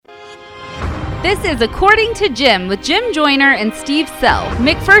This is According to Jim with Jim Joyner and Steve Sell,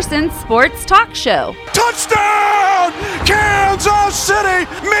 McPherson's sports talk show. Touchdown! Kansas City!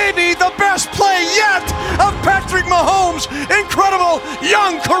 Maybe the best play yet of Patrick Mahomes' incredible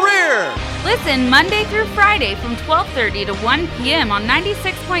young career! Listen Monday through Friday from 12:30 to 1 p.m. on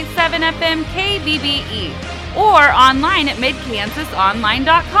 96.7 FM KBBE or online at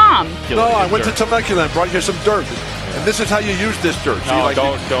midkansasonline.com. No, I went to Temecula and brought here some dirt. And this is how you use this dirt. No, you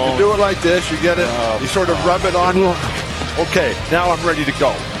don't. You do it like this, you get it, you sort of rub it on. Okay, now I'm ready to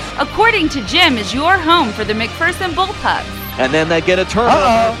go. According to Jim is your home for the McPherson Bullpups. And then they get a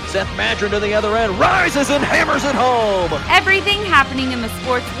turnover. Seth Madron to the other end, rises and hammers it home. Everything happening in the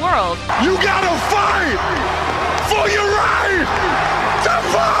sports world. You gotta fight for your right to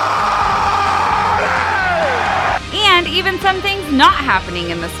party! And even some things not happening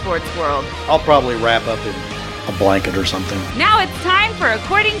in the sports world. I'll probably wrap up in a blanket or something. Now it's time for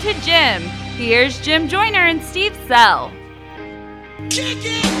According to Jim. Here's Jim Joyner and Steve Sell.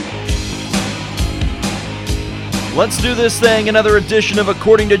 Let's do this thing. Another edition of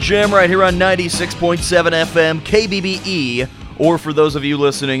According to Jim right here on 96.7 FM KBBE, or for those of you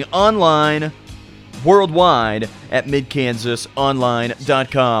listening online, worldwide at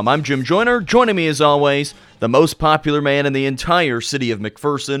midkansasonline.com. I'm Jim Joyner. Joining me as always, the most popular man in the entire city of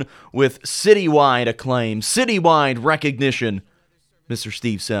McPherson with citywide acclaim, citywide recognition, Mr.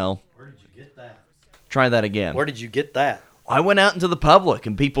 Steve Sell. Where did you get that? Try that again. Where did you get that? I went out into the public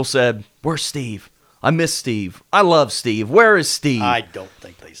and people said, "Where's Steve? I miss Steve. I love Steve. Where is Steve?" I don't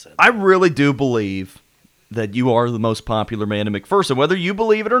think they said that. I really do believe that you are the most popular man in McPherson, whether you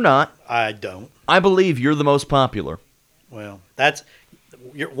believe it or not. I don't. I believe you're the most popular. Well, that's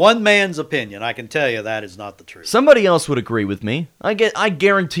one man's opinion. I can tell you that is not the truth. Somebody else would agree with me. I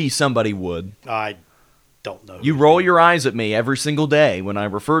guarantee somebody would. I don't know. You roll your eyes at me every single day when I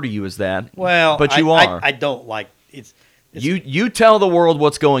refer to you as that. Well, but you are. I don't like it's you tell the world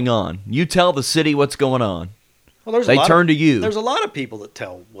what's going on. You tell the city what's going on. Well, they turn to you. There's a lot of people that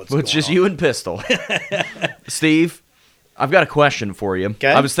tell what's going on. It's just you and Pistol. Steve, I've got a question for you.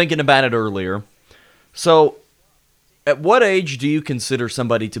 Okay. I was thinking about it earlier. So, at what age do you consider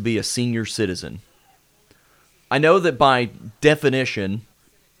somebody to be a senior citizen? I know that by definition,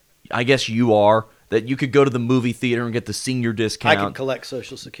 I guess you are, that you could go to the movie theater and get the senior discount. I can collect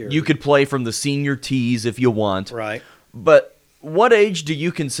Social Security. You could play from the senior tees if you want. Right. But what age do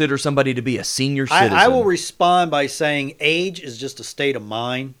you consider somebody to be a senior citizen? I will respond by saying age is just a state of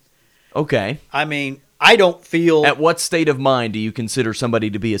mind. Okay. I mean, I don't feel... At what state of mind do you consider somebody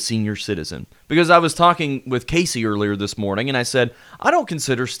to be a senior citizen? Because I was talking with Casey earlier this morning, and I said, I don't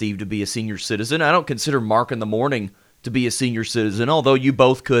consider Steve to be a senior citizen. I don't consider Mark in the Morning to be a senior citizen, although you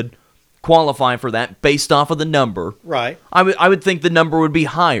both could qualify for that based off of the number. Right. I would think the number would be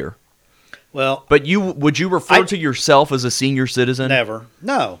higher. Well... But would you refer to yourself as a senior citizen? Never.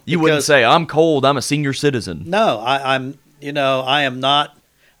 No. You wouldn't say, I'm cold, I'm a senior citizen. No, I am not...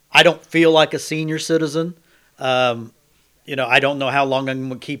 I don't feel like a senior citizen. I don't know how long I'm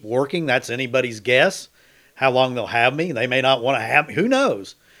going to keep working. That's anybody's guess. How long they'll have me. They may not want to have me. Who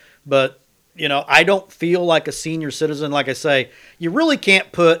knows? But, I don't feel like a senior citizen. Like I say, you really can't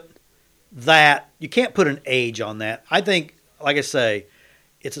put that. You can't put an age on that. I think, like I say,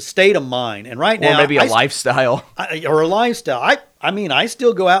 it's a state of mind. And right now... Or maybe a lifestyle. Or a lifestyle. I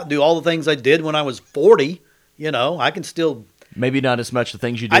still go out and do all the things I did when I was 40. I can still... Maybe not as much the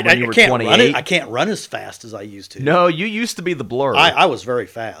things you did when you were 28. I can't run as fast as I used to. No, you used to be the blur. I was very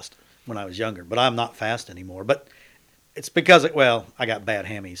fast when I was younger, but I'm not fast anymore. But it's because, I got bad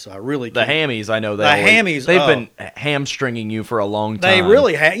hammies, so I really can't. The hammies, I know that. The hammies, they've been hamstringing you for a long time. They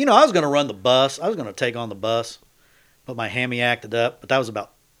really have. I was going to run the bus. I was going to take on the bus, but my hammy acted up. But that was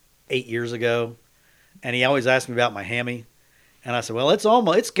about 8 years ago, and he always asked me about my hammy. And I said, well,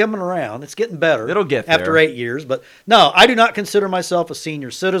 it's coming around. It's getting better. It'll get there. After 8 years. But no, I do not consider myself a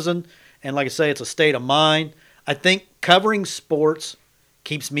senior citizen. And like I say, it's a state of mind. I think covering sports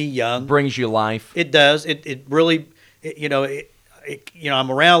keeps me young. Brings you life. It does. It really,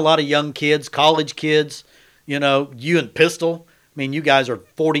 I'm around a lot of young kids, college kids, you and Pistol. I mean, you guys are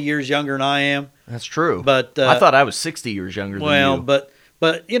 40 years younger than I am. That's true. But I thought I was 60 years younger than you. Well,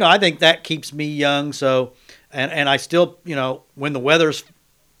 but I think that keeps me young. So... And I still, when the weather's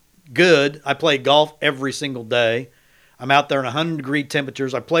good, I play golf every single day. I'm out there in 100-degree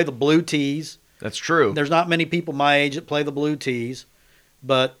temperatures. I play the blue tees. That's true. There's not many people my age that play the blue tees.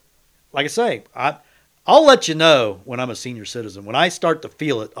 But like I say, I'll let you know when I'm a senior citizen. When I start to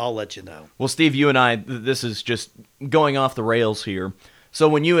feel it, I'll let you know. Well, Steve, you and I, this is just going off the rails here. So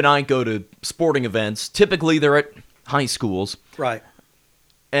when you and I go to sporting events, typically they're at high schools. Right.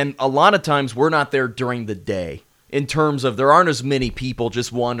 And a lot of times we're not there during the day in terms of there aren't as many people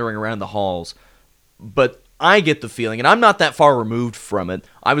just wandering around the halls. But I get the feeling, and I'm not that far removed from it.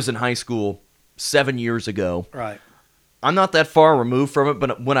 I was in high school 7 years ago. Right. I'm not that far removed from it,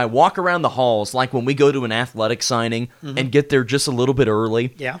 but when I walk around the halls, like when we go to an athletic signing and get there just a little bit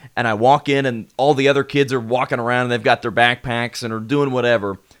early, Yeah. and I walk in and all the other kids are walking around and they've got their backpacks and are doing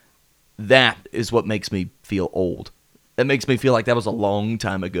whatever, that is what makes me feel old. That makes me feel like that was a long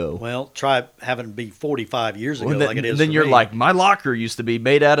time ago. Well, try having it be 45 years ago like it is then for you're me. like, my locker used to be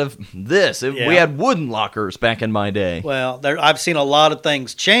made out of this. Yeah. We had wooden lockers back in my day. Well, I've seen a lot of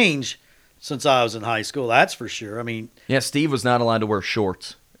things change since I was in high school, that's for sure. I mean, Yeah, Steve was not allowed to wear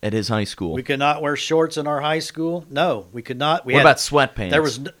shorts at his high school. we could not wear shorts in our high school. No, we could not. What about sweatpants?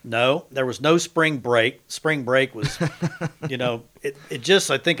 There was no spring break. Spring break was, it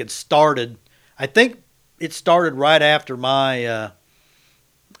just, I think it started right after my,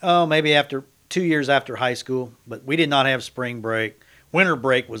 maybe after 2 years after high school, but we did not have spring break. Winter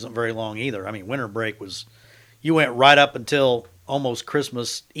break wasn't very long either. I mean, winter break was, you went right up until almost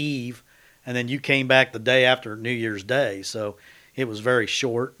Christmas Eve, and then you came back the day after New Year's Day. So it was very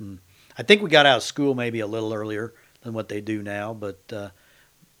short. And I think we got out of school maybe a little earlier than what they do now. But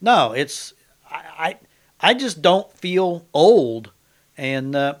no, I just don't feel old.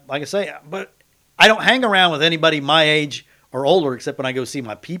 And like I say, but I don't hang around with anybody my age or older except when I go see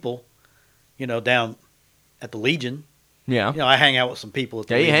my people, down at the Legion. Yeah. I hang out with some people at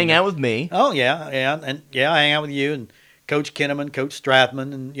the Yeah, you Legion. hang out with me. Oh, yeah. And I hang out with you and Coach Kinnaman, Coach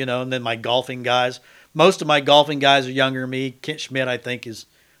Strathman, and, and then my golfing guys. Most of my golfing guys are younger than me. Kent Schmidt, I think, is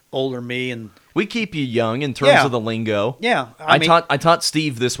older than me. And We keep you young in terms Yeah. of the lingo. yeah, I taught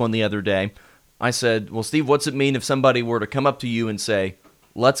Steve this one the other day. I said, well, Steve, what's it mean if somebody were to come up to you and say,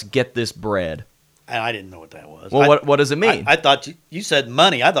 let's get this bread? And I didn't know what that was. Well, what does it mean? I thought you said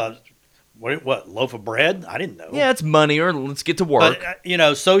money. I thought, what, loaf of bread? I didn't know. Yeah, it's money, or let's get to work.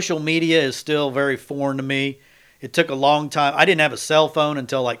 But, social media is still very foreign to me. It took a long time. I didn't have a cell phone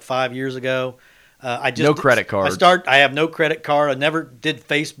until like 5 years ago. No credit cards. I have no credit card. I never did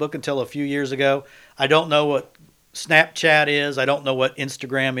Facebook until a few years ago. I don't know what Snapchat is. I don't know what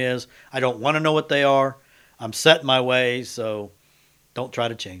Instagram is. I don't want to know what they are. I'm set in my ways, so don't try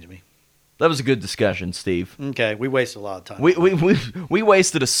to change me. That was a good discussion, Steve. Okay, we wasted a lot of time. We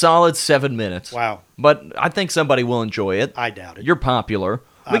wasted a solid 7 minutes. Wow. But I think somebody will enjoy it. I doubt it. You're popular.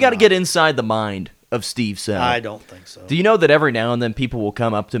 We I'm got to not. get inside the mind of Steve Sell. I don't think so. Do you know that every now and then people will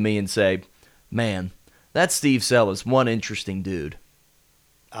come up to me and say, man, that Steve Sell is one interesting dude?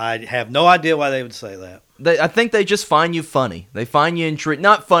 I have no idea why they would say that. I think they just find you funny. They find you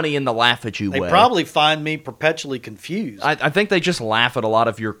not funny in the laugh at you They way. probably find me perpetually confused. I think they just laugh at a lot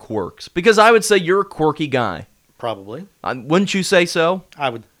of your quirks. Because I would say you're a quirky guy. Probably. Wouldn't you say so? I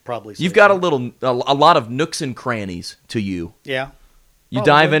would probably say You've got so. a lot of nooks and crannies to you. Yeah. You Probably.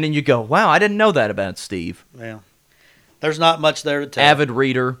 dive in and you go, wow, I didn't know that about Steve. Yeah. There's not much there to tell. Avid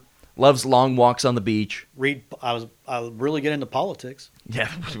reader, loves long walks on the beach. I really get into politics. Yeah,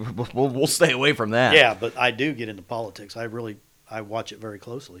 we'll stay away from that. Yeah, but I do get into politics. I watch it very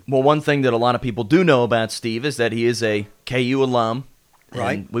closely. Well, one thing that a lot of people do know about Steve is that he is a KU alum.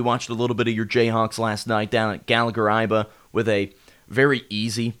 Right. And we watched a little bit of your Jayhawks last night down at Gallagher-Iba with a very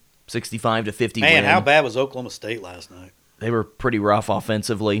easy 65-50 Man, win. how bad was Oklahoma State last night? They were pretty rough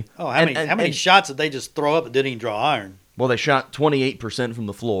offensively. Oh, how many shots did they just throw up and didn't even draw iron? Well, they shot 28% from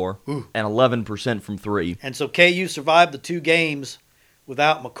the floor and 11% from three. And so KU survived the 2 games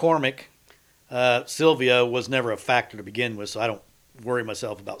without McCormick. Silvio was never a factor to begin with, so I don't worry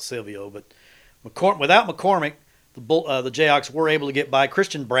myself about Silvio. But without McCormick, the Jayhawks were able to get by.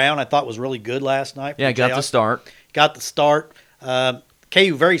 Christian Brown, I thought, was really good last night. Yeah, got the start. Got the start.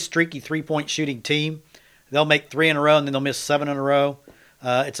 KU, very streaky 3-point shooting team. They'll make 3 in a row, and then they'll miss 7 in a row.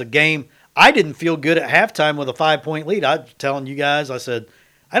 It's a game. I didn't feel good at halftime with a 5-point lead. I was telling you guys, I said,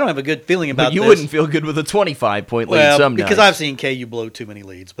 I don't have a good feeling about But you this. wouldn't feel good with a 25-point lead some because nights. I've seen KU blow too many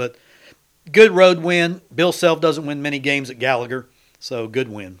leads. But good road win. Bill Self doesn't win many games at Gallagher, so good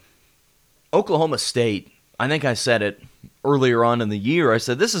win. Oklahoma State, I think I said it earlier on in the year. I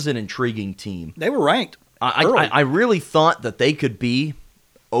said, this is an intriguing team. They were ranked. early. I really thought that they could be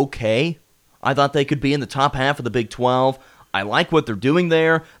okay. I thought they could be in the top half of the Big 12. I like what they're doing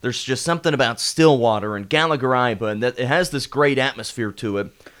there. There's just something about Stillwater and Gallagher-Iba, and that it has this great atmosphere to it.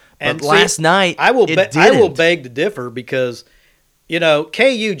 But And see, last night, I will didn't. beg to differ because,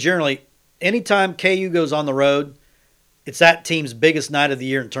 KU generally, anytime KU goes on the road, it's that team's biggest night of the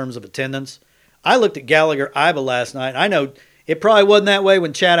year in terms of attendance. I looked at Gallagher-Iba last night. I know it probably wasn't that way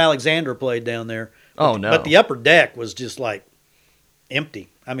when Chad Alexander played down there. Oh, no. But the upper deck was just like empty.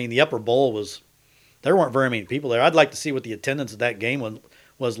 I mean, the upper bowl there weren't very many people there. I'd like to see what the attendance of that game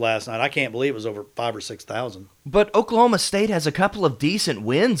was last night. I can't believe it was over 5,000 or 6,000. But Oklahoma State has a couple of decent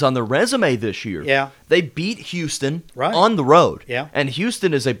wins on their resume this year. Yeah. They beat Houston Right. on the road. Yeah. And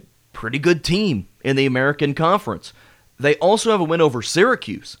Houston is a pretty good team in the American Conference. They also have a win over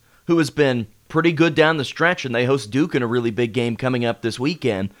Syracuse, who has been pretty good down the stretch, and they host Duke in a really big game coming up this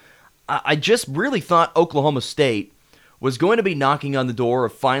weekend. I just really thought Oklahoma State was going to be knocking on the door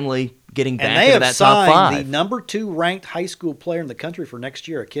of finally getting back into that top And they have five. signed the number 2 ranked high school player in the country for next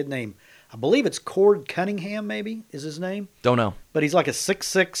year, a kid named, I believe it's Cord Cunningham, maybe is his name. Don't know. But he's like a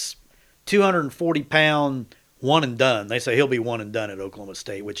 6'6", 240-pound one and done. They say he'll be one and done at Oklahoma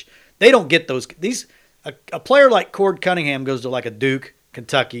State, which they don't get those. A player like Cord Cunningham goes to like a Duke,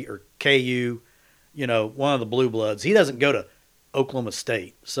 Kentucky, or KU, one of the blue bloods. He doesn't go to Oklahoma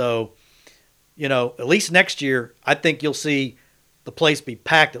State. So, at least next year, I think you'll see the place be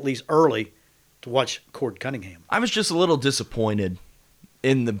packed at least early to watch Cord Cunningham. I was just a little disappointed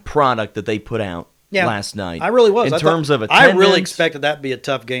in the product that they put out last night. I really was. In terms of attendance. I really expected that to be a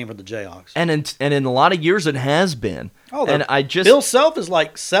tough game for the Jayhawks. And in a lot of years, it has been. Oh, and Bill Self is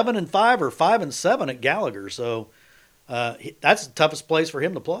like 7-5 or 5-7 at Gallagher, so that's the toughest place for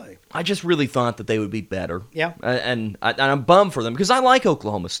him to play. I just really thought that they would be better. Yeah. And I'm bummed for them because I like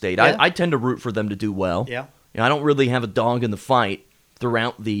Oklahoma State. Yeah. I tend to root for them to do well. Yeah. I don't really have a dog in the fight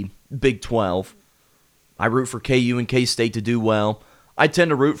throughout the Big 12. I root for KU and K-State to do well. I tend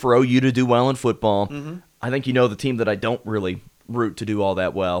to root for OU to do well in football. Mm-hmm. I think the team that I don't really root to do all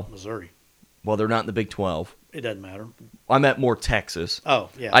that well. Missouri. Well, they're not in the Big 12. It doesn't matter. I meant more Texas. Oh,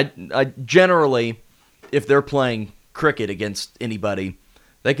 yeah. I generally, if they're playing cricket against anybody,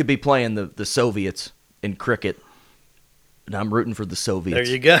 they could be playing the Soviets in cricket. And I'm rooting for the Soviets.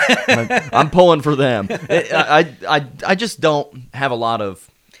 There you go. I'm pulling for them. I just don't have a lot of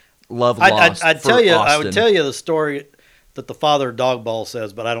love lost I for would Austin. tell you the story that the father of Dogball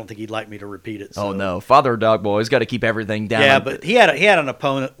says, but I don't think he'd like me to repeat it. So. Oh no, Father Dogboy has got to keep everything down. Yeah, but he had an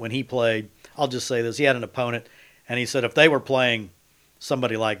opponent when he played. I'll just say this: he had an opponent, and he said if they were playing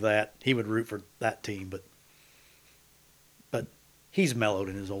somebody like that, he would root for that team. But he's mellowed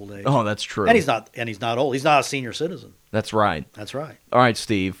in his old age. Oh, that's true. And he's not old. He's not a senior citizen. That's right. That's right. All right,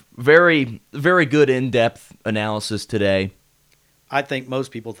 Steve. Very, very good in-depth analysis today. I think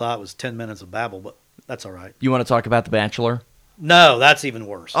most people thought it was 10 minutes of babble, but that's all right. You want to talk about The Bachelor? No, that's even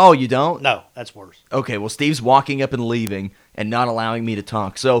worse. Oh, you don't? No, that's worse. Okay, well, Steve's walking up and leaving and not allowing me to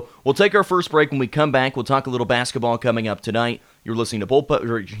talk. So we'll take our first break. When we come back, we'll talk a little basketball coming up tonight. You're listening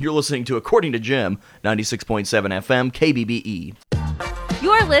to According to Jim, 96.7 FM, KBBE.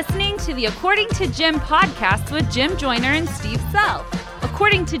 You're listening to the According to Jim podcast with Jim Joyner and Steve Self.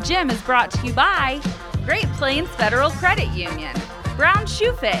 According to Jim is brought to you by Great Plains Federal Credit Union, Brown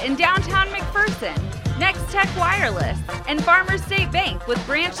Shoe Fit in downtown McPherson, Next Tech Wireless, and Farmers State Bank with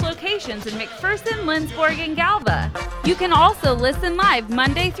branch locations in McPherson, Lindsborg, and Galva. You can also listen live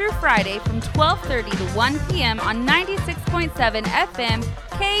Monday through Friday from 12:30 to 1 p.m. on 96.7 FM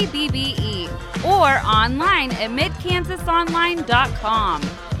KBBE or online at midkansasonline.com.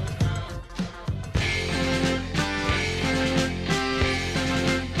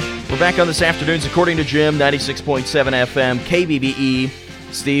 We're back on this afternoon's According to Jim, 96.7 FM, KBBE.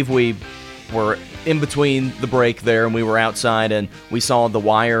 Steve, we were in between the break there, and we were outside, and we saw the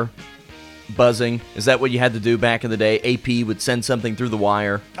wire buzzing. Is that what you had to do back in the day? AP would send something through the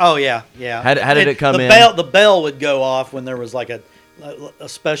wire. Oh, yeah, yeah. How did it come in? The bell would go off when there was like a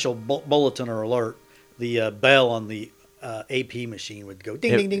special bulletin or alert. The bell on the AP machine would go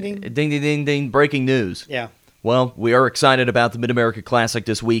ding, ding, ding, ding. Ding, ding, ding, ding. Breaking news. Yeah. Well, we are excited about the Mid-America Classic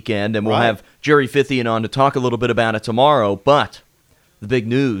this weekend, and we'll have Jerry Fithian on to talk a little bit about it tomorrow. But the big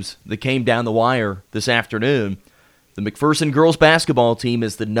news that came down the wire this afternoon, the McPherson girls basketball team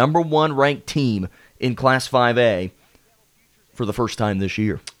is the number 1 ranked team in Class 5A for the first time this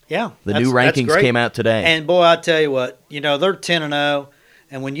year. Yeah. The new rankings came out today. And, boy, I tell you what, they're 10-0,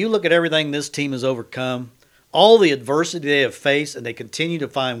 and when you look at everything this team has overcome, all the adversity they have faced, and they continue to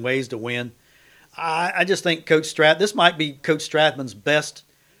find ways to win, I just think this might be Coach Strathman's best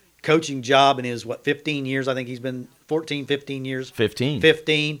coaching job in his, 15 years? I think he's been 14, 15 years.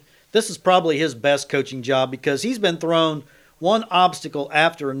 15. This is probably his best coaching job because he's been thrown one obstacle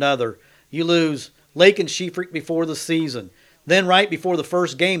after another. You lose Lake and Shefrick before the season. Then right before the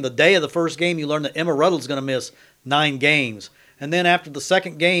first game, the day of the first game, you learn that Emma Ruddle's going to miss 9 games. And then after the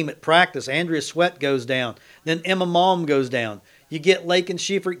second game at practice, Andrea Sweat goes down. Then Emma Malm goes down. You get Lake and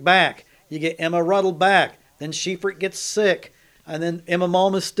Shefrick back. You get Emma Ruddle back. Then Shefrick gets sick. And then Emma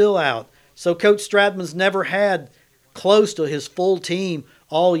Malm is still out. So Coach Strathman's never had close to his full team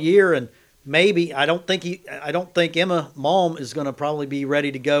all year, and maybe I don't think Emma Malm is going to probably be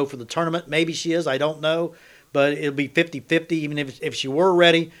ready to go for the tournament. Maybe she is, I don't know, but it'll be 50-50. Even if she were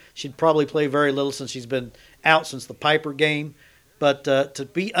ready, she'd probably play very little since she's been out since the Piper game. But to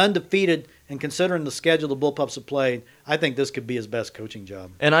be undefeated and considering the schedule the Bullpups have played, I think this could be his best coaching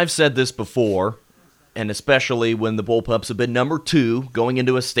job. And I've said this before, and especially when the Bullpups have been number 2 going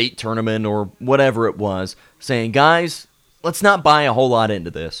into a state tournament or whatever it was, saying, guys, let's not buy a whole lot into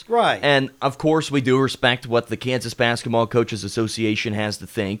this. Right. And, of course, we do respect what the Kansas Basketball Coaches Association has to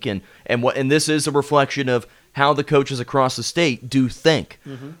think, and this is a reflection of how the coaches across the state do think.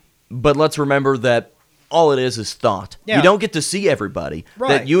 Mm-hmm. But let's remember that all it is thought. Yeah. You don't get to see everybody. Right.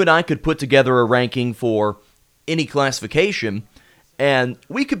 That you and I could put together a ranking for any classification, and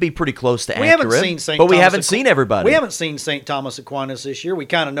we could be pretty close to accurate. Haven't seen St. But we Thomas haven't seen everybody. We haven't seen St. Thomas Aquinas this year. We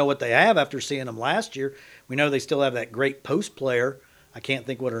kind of know what they have after seeing them last year. We know they still have that great post player. I can't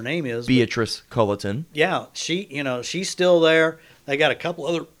think what her name is. Beatrice Culleton. Yeah, she's still there. They got a couple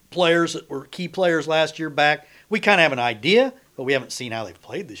other players that were key players last year back. We kind of have an idea, but we haven't seen how they've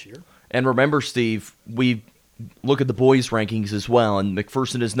played this year. And remember, Steve, we look at the boys' rankings as well, and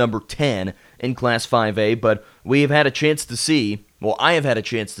McPherson is number 10 in Class 5A, but we have had a chance to see, I have had a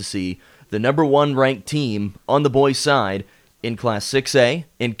chance to see, the number 1 ranked team on the boys' side in Class 6A,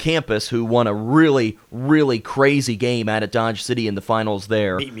 in Campus, who won a really, really crazy game out at Dodge City in the finals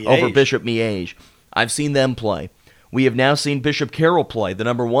there over Bishop Miege. I've seen them play. We have now seen Bishop Carroll play, the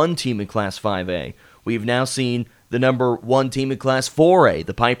number 1 team in Class 5A. We've now seen the number 1 team in Class 4A,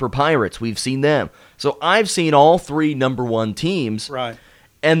 the Piper Pirates. We've seen them. So I've seen all 3 number 1 teams. Right.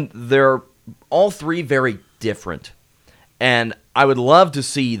 And they're all 3 very different. And I would love to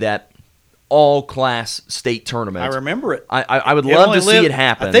see that all-class state tournament. I remember it. I would love to see it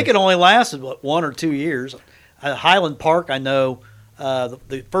happen. I think it only lasted, 1 or 2 years. At Highland Park, I know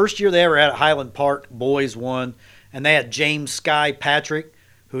the first year they ever had at Highland Park, boys won. And they had James Sky Patrick,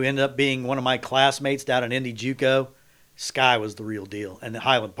 who ended up being one of my classmates down in Indy JUCO. Sky was the real deal, and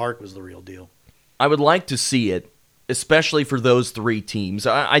Highland Park was the real deal. I would like to see it, especially for those 3 teams.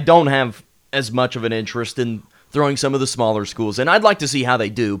 I don't have as much of an interest in throwing some of the smaller schools, and I'd like to see how they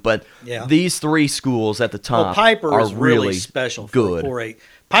do, but these 3 schools at the top Piper are is really special for good. 4A.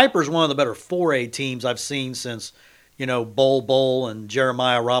 Piper's one of the better 4A teams I've seen since, Bull and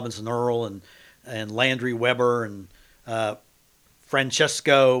Jeremiah Robinson Earl and Landry Weber and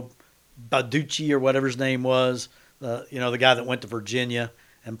Francesco Baducci or whatever his name was, the guy that went to Virginia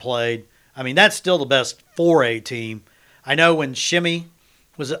and played. I mean, that's still the best 4A team. I know when Shimmy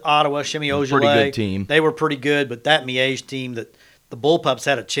was at Ottawa, Shimmy Ojale, pretty good team. They were pretty good, but that Miege team that the Bullpups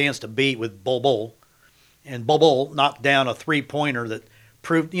had a chance to beat with Bull, and Bull knocked down a 3-pointer that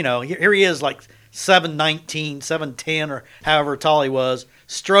proved, here he is like 7'19", 7'10", or however tall he was,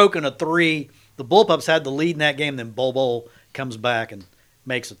 stroking a 3. The Bullpups had the lead in that game, then Bull comes back and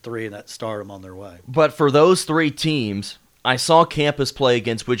makes a 3, and that started them on their way. But for those 3 teams, I saw Campus play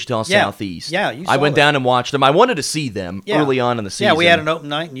against Wichita Southeast. Yeah, you saw I went that. down and watched them. I wanted to see them early on in the season. Yeah, we had an open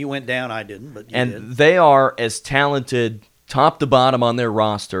night, and you went down. I didn't, but you did. They are as talented top to bottom on their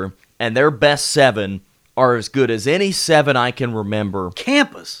roster, and their best 7 are as good as any 7 I can remember.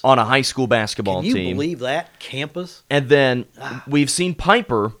 Campus. On a high school basketball team. Can you believe that? Campus? And then we've seen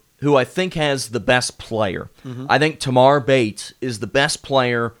Piper, who I think has the best player. Mm-hmm. I think Tamar Bates is the best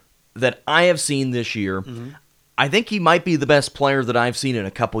player that I have seen this year. Mm-hmm. I think he might be the best player that I've seen in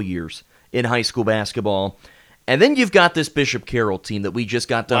a couple years in high school basketball. And then you've got this Bishop Carroll team that we just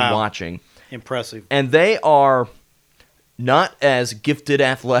got done watching. Impressive. And they are not as gifted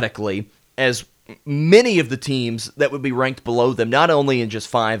athletically as many of the teams that would be ranked below them, not only in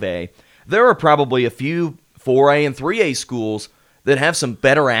just 5A. There are probably a few 4A and 3A schools that have some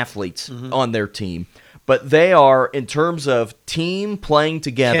better athletes on their team. But they are, in terms of team playing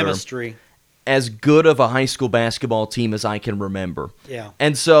together, chemistry, as good of a high school basketball team as I can remember. Yeah.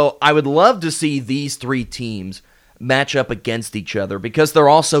 And so I would love to see these 3 teams match up against each other because they're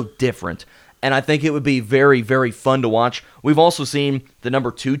all so different. And I think it would be very, very fun to watch. We've also seen the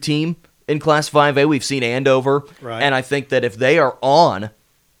number 2 team in Class 5A. We've seen Andover. Right. And I think that if they are on,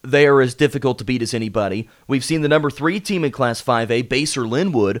 they are as difficult to beat as anybody. We've seen the number 3 team in Class 5A, Baser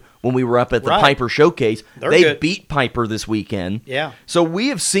Linwood, when we were up at the Piper Showcase. They good. beat Piper this weekend. Yeah. So we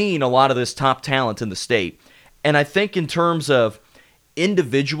have seen a lot of this top talent in the state. And I think in terms of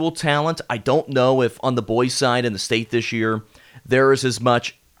individual talent, I don't know if on the boys' side in the state this year there is as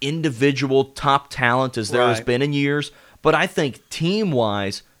much individual top talent as there has been in years. But I think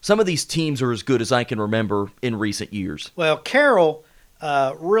team-wise, some of these teams are as good as I can remember in recent years. Well, Carroll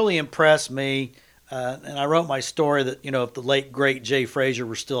really impressed me. And I wrote my story that, if the late, great Jay Frazier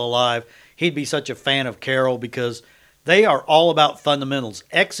were still alive, he'd be such a fan of Carroll because they are all about fundamentals.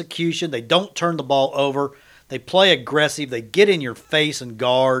 Execution, they don't turn the ball over. They play aggressive. They get in your face and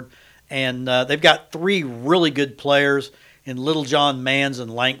guard. And they've got 3 really good players in Littlejohn, Mans,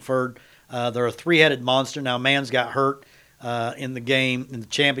 and Lankford. They're a 3-headed monster. Now, Mans got hurt in the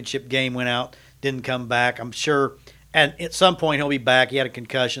championship game, went out, didn't come back. I'm sure at some point he'll be back. He had a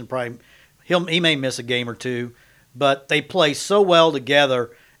concussion. Probably he may miss a game or two. But they play so well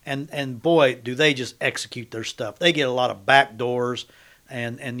together, and boy, do they just execute their stuff. They get a lot of back doors,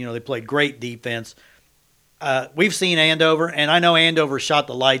 and they play great defense. We've seen Andover, and I know Andover shot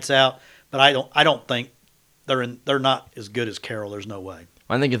the lights out, but I don't think they're not as good as Carroll. There's no way.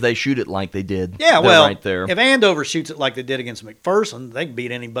 I think if they shoot it like they did, yeah, they're well, right there. If Andover shoots it like they did against McPherson, they can beat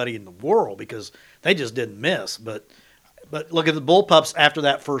anybody in the world because they just didn't miss. But look at the Bullpups after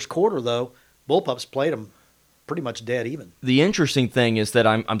that first quarter, though. Bullpups played them pretty much dead even. The interesting thing is that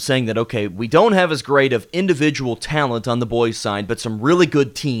I'm saying that, okay, we don't have as great of individual talent on the boys' side, but some really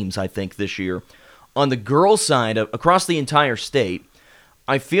good teams, I think, this year. On the girls' side, across the entire state,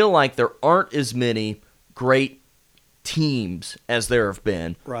 I feel like there aren't as many great teams as there have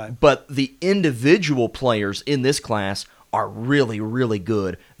been. Right. But the individual players in this class are really, really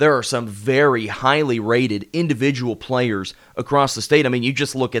good. There are some very highly rated individual players across the state. I mean, you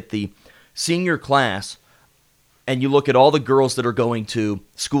just look at the senior class, and you look at all the girls that are going to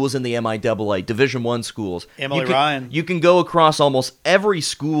schools in the MIAA, Division I schools. Emily Ryan. You can go across almost every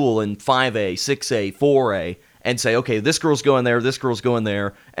school in 5A, 6A, 4A, and say, okay, this girl's going there, this girl's going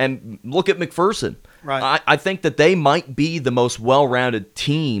there, and look at McPherson. Right. I think that they might be the most well-rounded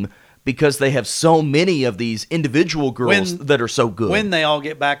team because they have so many of these individual girls that are so good. When they all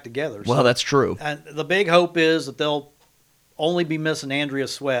get back together. Well, that's true. And the big hope is that they'll only be missing Andrea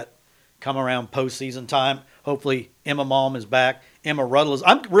Sweat come around postseason time. Hopefully Emma Malm is back. Emma Ruddle is.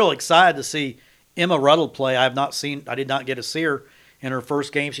 I'm real excited to see Emma Ruddle play. I did not get to see her in her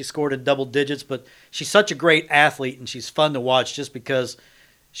first game. She scored in double digits, but she's such a great athlete, and she's fun to watch just because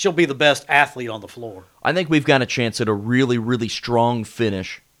she'll be the best athlete on the floor. I think we've got a chance at a really, really strong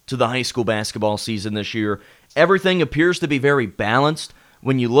finish to the high school basketball season this year. Everything appears to be very balanced.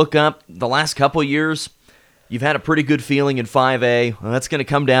 When you look up the last couple years, you've had a pretty good feeling in 5A. Well, that's going to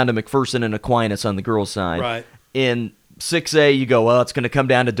come down to McPherson and Aquinas on the girls' side. Right. In 6A, you go, well, it's going to come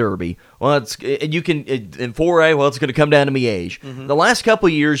down to Derby. Well, in 4A, well, it's going to come down to Miege. Mm-hmm. The last couple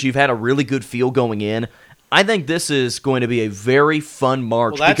of years, you've had a really good feel going in. I think this is going to be a very fun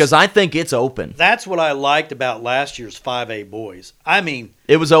March because I think it's open. That's what I liked about last year's 5A boys. I mean,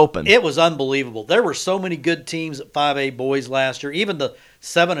 it was open. It was unbelievable. There were so many good teams at 5A boys last year. Even the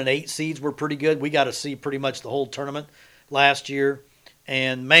 7 and 8 seeds were pretty good. We got to see pretty much the whole tournament last year.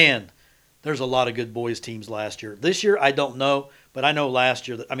 And, man, there's a lot of good boys teams last year. This year, I don't know, but I know last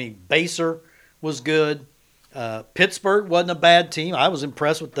year, Baser was good. Pittsburgh wasn't a bad team. I was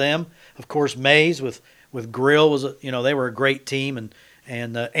impressed with them. Of course, Mays with Grill was, they were a great team, and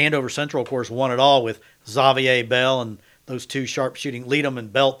Andover Central, of course, won it all with Xavier Bell and those two sharpshooting Leadham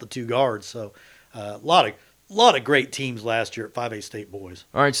and Belt, the two guards. So, a lot of great teams last year at 5A State boys.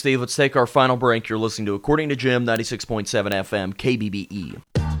 All right, Steve, let's take our final break. You're listening to According to Jim, 96.7 FM, KBBE.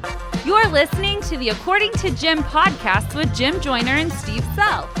 You're listening to the According to Jim podcast with Jim Joyner and Steve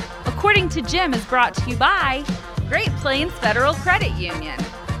Self. According to Jim is brought to you by Great Plains Federal Credit Union,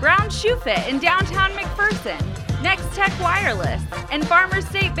 Brown Shoe Fit in downtown McPherson, Next Tech Wireless, and Farmers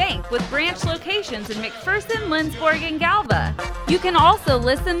State Bank with branch locations in McPherson, Lindsborg, and Galva. You can also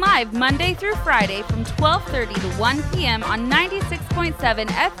listen live Monday through Friday from 12:30 to 1 p.m. on 96.7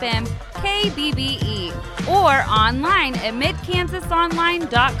 FM KBBE or online at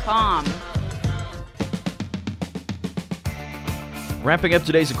midkansasonline.com. Wrapping up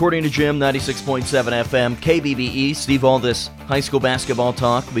today's According to Jim, 96.7 FM, KBBE. Steve, all this high school basketball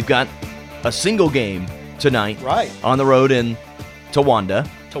talk. We've got a single game tonight. Right. On the road in Towanda.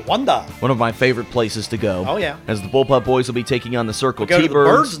 Towanda. One of my favorite places to go. Oh, yeah. As the Bullpup boys will be taking on the Circle T-Birds. T-Birds.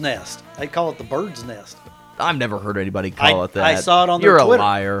 To the Bird's Nest. They call it the Bird's Nest. I've never heard anybody call it that. I saw it on their You're Twitter. You're a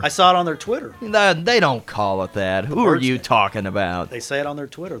liar. I saw it on their Twitter. They don't call it that. Who are you talking about? They say it on their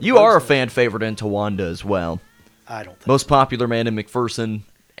Twitter. You are a fan favorite in Towanda as well. I don't think Most popular man in McPherson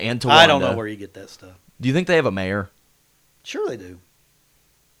and Towanda. I don't know where you get that stuff. Do you think they have a mayor? Sure they do.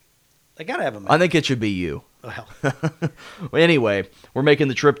 They got to have a mayor. I think it should be you. Well. Well, anyway, we're making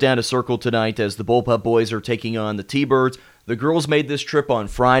the trip down to Circle tonight as the Bullpup boys are taking on the T-Birds. The girls made this trip on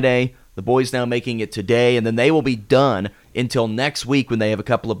Friday. The boys now making it today, and then they will be done until next week when they have a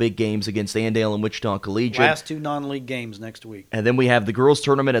couple of big games against Andale and Wichita Collegiate. Last two non-league games next week. And then we have the girls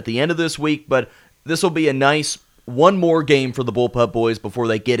tournament at the end of this week, but this will be a nice one more game for the Bullpup boys before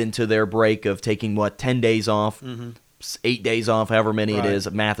they get into their break of taking, 10 days off, 8 days off, however many it is.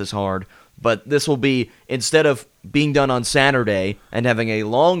 Math is hard. But this will be, instead of being done on Saturday and having a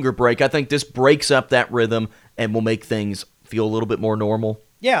longer break, I think this breaks up that rhythm and will make things feel a little bit more normal.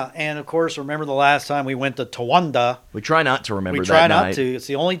 Yeah, and of course, remember the last time we went to Towanda. We try not to remember that We try not night. to. It's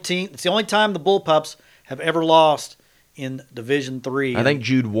the only time the Bullpups have ever lost in Division III. I think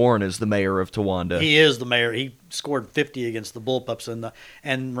Jude Warren is the mayor of Towanda. He is the mayor. He scored 50 against the Bullpups.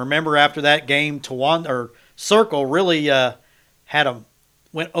 And remember, after that game, Towanda, or Circle really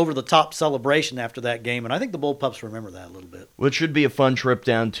went over the top celebration after that game, and I think the Bullpups remember that a little bit. Well, it should be a fun trip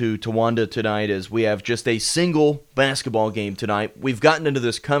down to Towanda tonight as we have just a single basketball game tonight. We've gotten into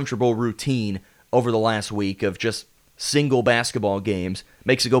this comfortable routine over the last week of just single basketball games.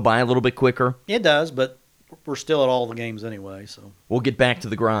 Makes it go by a little bit quicker. It does, but we're still at all the games anyway. So we'll get back to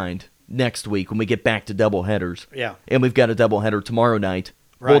the grind next week when we get back to doubleheaders. Yeah. And we've got a doubleheader tomorrow night.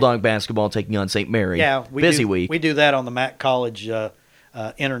 Right. Bulldog basketball taking on St. Mary. Yeah. Busy week. We do that on the Mac College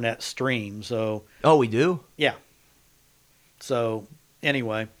internet stream. So Oh, we do? yeah. So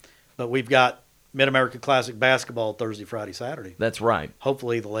anyway, but we've got Mid-America Classic basketball Thursday, Friday, Saturday. That's right.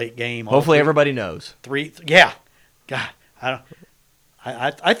 Hopefully the late game. Hopefully everybody knows. Yeah. God,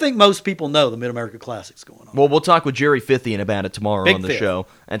 I think most people know the Mid-America Classic's going on. Well, we'll talk with Jerry Fithian about it tomorrow Big on the Fifth. show.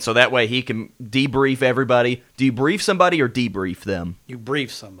 And so that way he can debrief everybody. Do you brief somebody or debrief them? You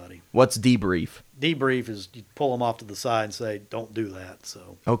brief somebody. What's debrief? Debrief is you pull them off to the side and say, don't do that.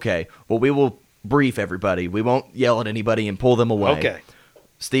 So Okay. Well, we will brief everybody. We won't yell at anybody and pull them away. Okay.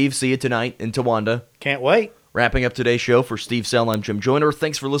 Steve, see you tonight in Towanda. Can't wait. Wrapping up today's show for Steve Sell, I'm Jim Joyner.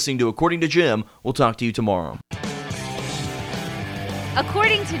 Thanks for listening to According to Jim. We'll talk to you tomorrow.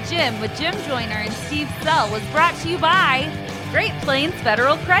 According to Jim with Jim Joyner and Steve Sell was brought to you by Great Plains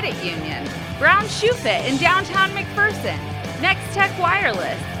Federal Credit Union, Brown Shoe Fit in downtown McPherson, Next Tech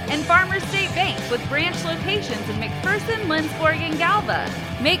Wireless, and Farmers State Bank with branch locations in McPherson, Lindsborg, and Galva.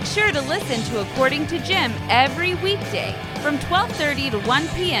 Make sure to listen to According to Jim every weekday from 12:30 to 1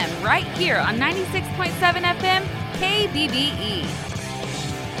 p.m. right here on 96.7 FM KBBE.